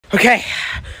Okay,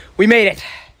 we made it.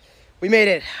 We made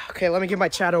it. Okay, let me get my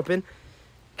chat open.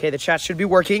 Okay, the chat should be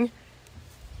working.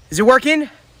 Is it working?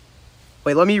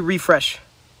 Wait, let me refresh.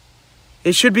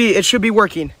 It should be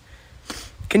working.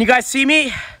 Can you guys see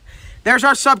me? There's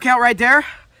our sub count right there.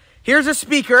 Here's a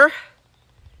speaker.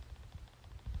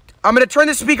 I'm gonna turn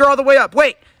the speaker all the way up.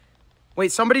 Wait,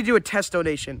 somebody do a test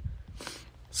donation.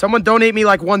 Someone donate me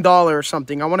like $1 or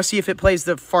something. I wanna see if it plays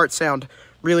the fart sound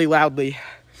really loudly.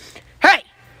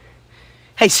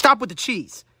 Hey, stop with the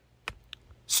cheese.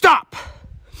 Stop.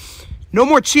 No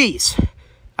more cheese.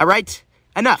 All right?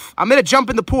 Enough. I'm gonna jump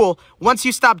in the pool once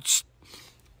you stop.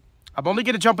 I'm only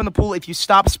gonna jump in the pool if you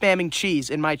stop spamming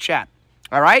cheese in my chat.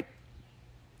 All right?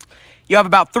 You have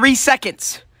about 3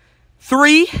 seconds.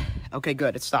 3. Okay,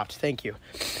 good. It stopped. Thank you.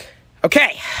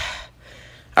 Okay.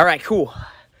 All right, cool.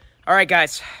 All right,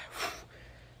 guys.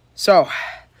 So,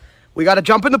 we got to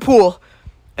jump in the pool,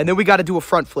 and then we got to do a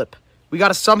front flip. We got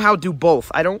to somehow do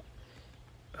both.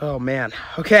 Oh, man.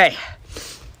 Okay.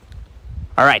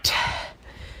 All right.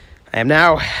 I am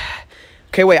now...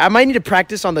 Okay, wait. I might need to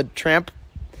practice on the tramp.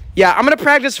 Yeah, I'm going to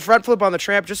practice a front flip on the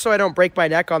tramp just so I don't break my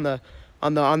neck on the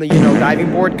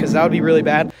diving board, because that would be really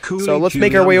bad. So let's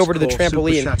make our way over to the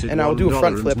trampoline, and I'll do a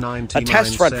front flip, a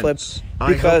test front flip,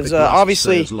 because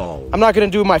obviously I'm not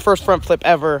going to do my first front flip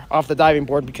ever off the diving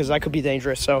board, because that could be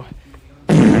dangerous. So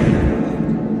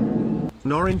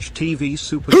Orange TV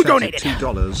super who donated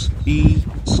 $2. E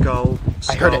skull.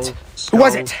 I heard it. Who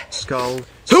was it? Skull.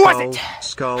 Who was it?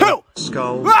 Skull. Who?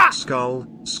 Skull. Ah! Skull.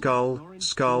 Skull.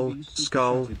 Skull.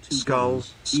 Skull. Skull.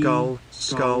 Skull.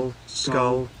 Skull.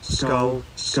 Skull. Skull. Skull.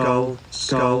 Skull.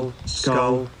 Skull.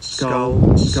 Skull.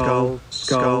 Skull. Skull.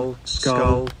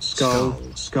 Skull. Skull.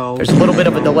 Skull. There's a little bit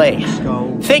of a delay.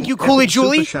 Thank you, Cooley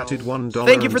Julie.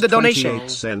 Thank you for the donation.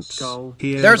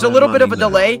 There's a little bit of a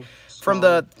delay from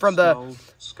the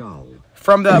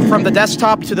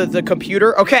desktop to the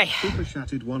computer. Okay. Super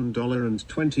chatted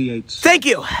 $1.28. Thank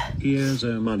you. Here's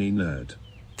a money nerd.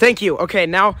 Thank you. Okay,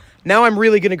 now I'm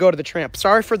really gonna go to the tramp.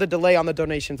 Sorry for the delay on the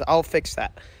donations. I'll fix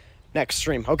that next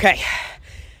stream. Okay.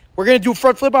 We're gonna do a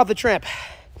front flip off the tramp.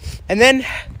 And then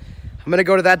I'm gonna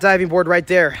go to that diving board right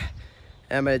there.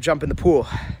 And I'm gonna jump in the pool.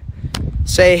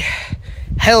 Say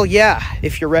hell yeah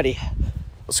if you're ready.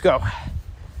 Let's go.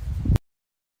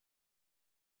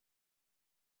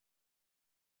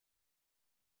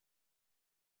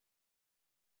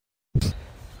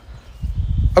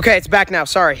 Okay, it's back now.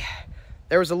 Sorry.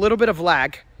 There was a little bit of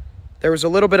lag.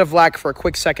 For a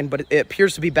quick second, but it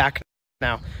appears to be back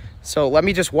now. So let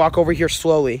me just walk over here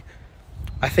slowly.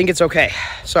 I think it's okay.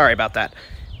 Sorry about that.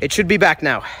 It should be back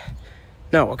now.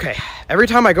 No, okay. Every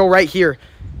time I go right here,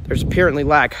 there's apparently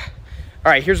lag.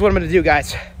 All right, here's what I'm going to do,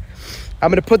 guys. I'm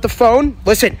going to put the phone...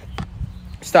 Listen.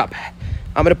 Stop.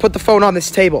 I'm going to put the phone on this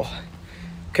table.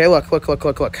 Okay,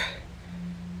 look.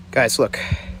 Guys, look.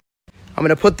 I'm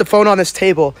going to put the phone on this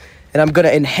table, and I'm going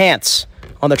to enhance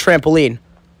on the trampoline.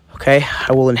 Okay?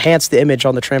 I will enhance the image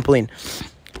on the trampoline.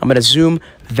 I'm going to zoom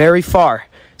very far.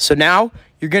 So now,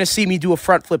 you're going to see me do a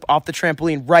front flip off the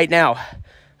trampoline right now.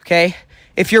 Okay?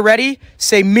 If you're ready,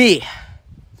 say me.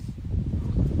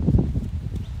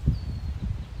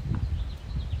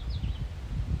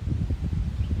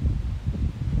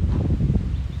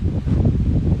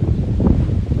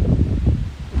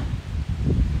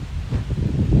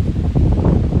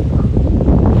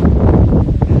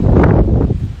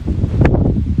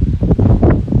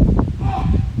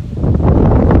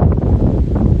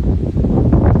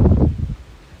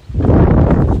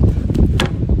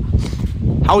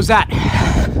 How was that?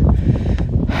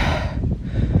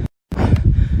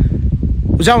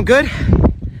 Was that one good?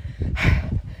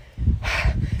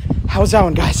 How was that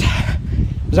one, guys?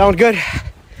 Was that one good?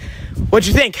 What'd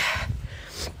you think?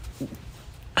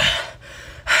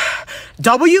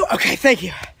 W? Okay, thank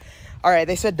you. All right,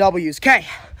 they said W's. Okay,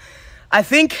 I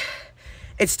think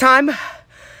it's time.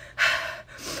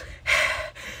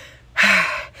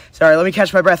 Sorry, let me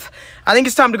catch my breath. I think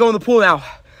it's time to go in the pool now.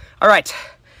 All right.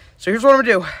 So here's what I'm going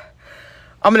to do.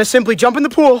 I'm going to simply jump in the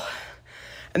pool,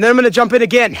 and then I'm going to jump in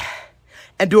again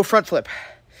and do a front flip.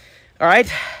 All right?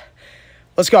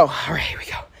 Let's go. All right, here we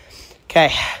go.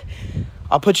 Okay.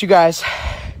 I'll put you guys...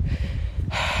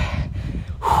 Okay,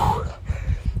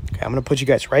 I'm going to put you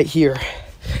guys right here.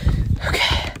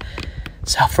 Okay.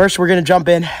 So first we're going to jump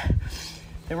in,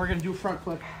 then we're going to do a front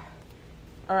flip.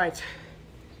 All right.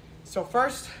 So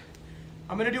first,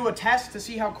 I'm going to do a test to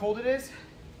see how cold it is.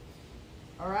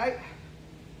 All right.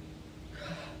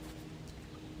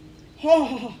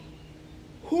 Oh,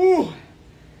 whew.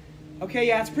 Okay,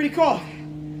 yeah, it's pretty cold.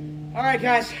 All right,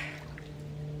 guys.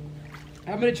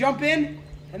 I'm gonna jump in,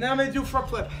 and then I'm gonna do a front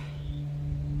flip.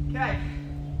 Okay.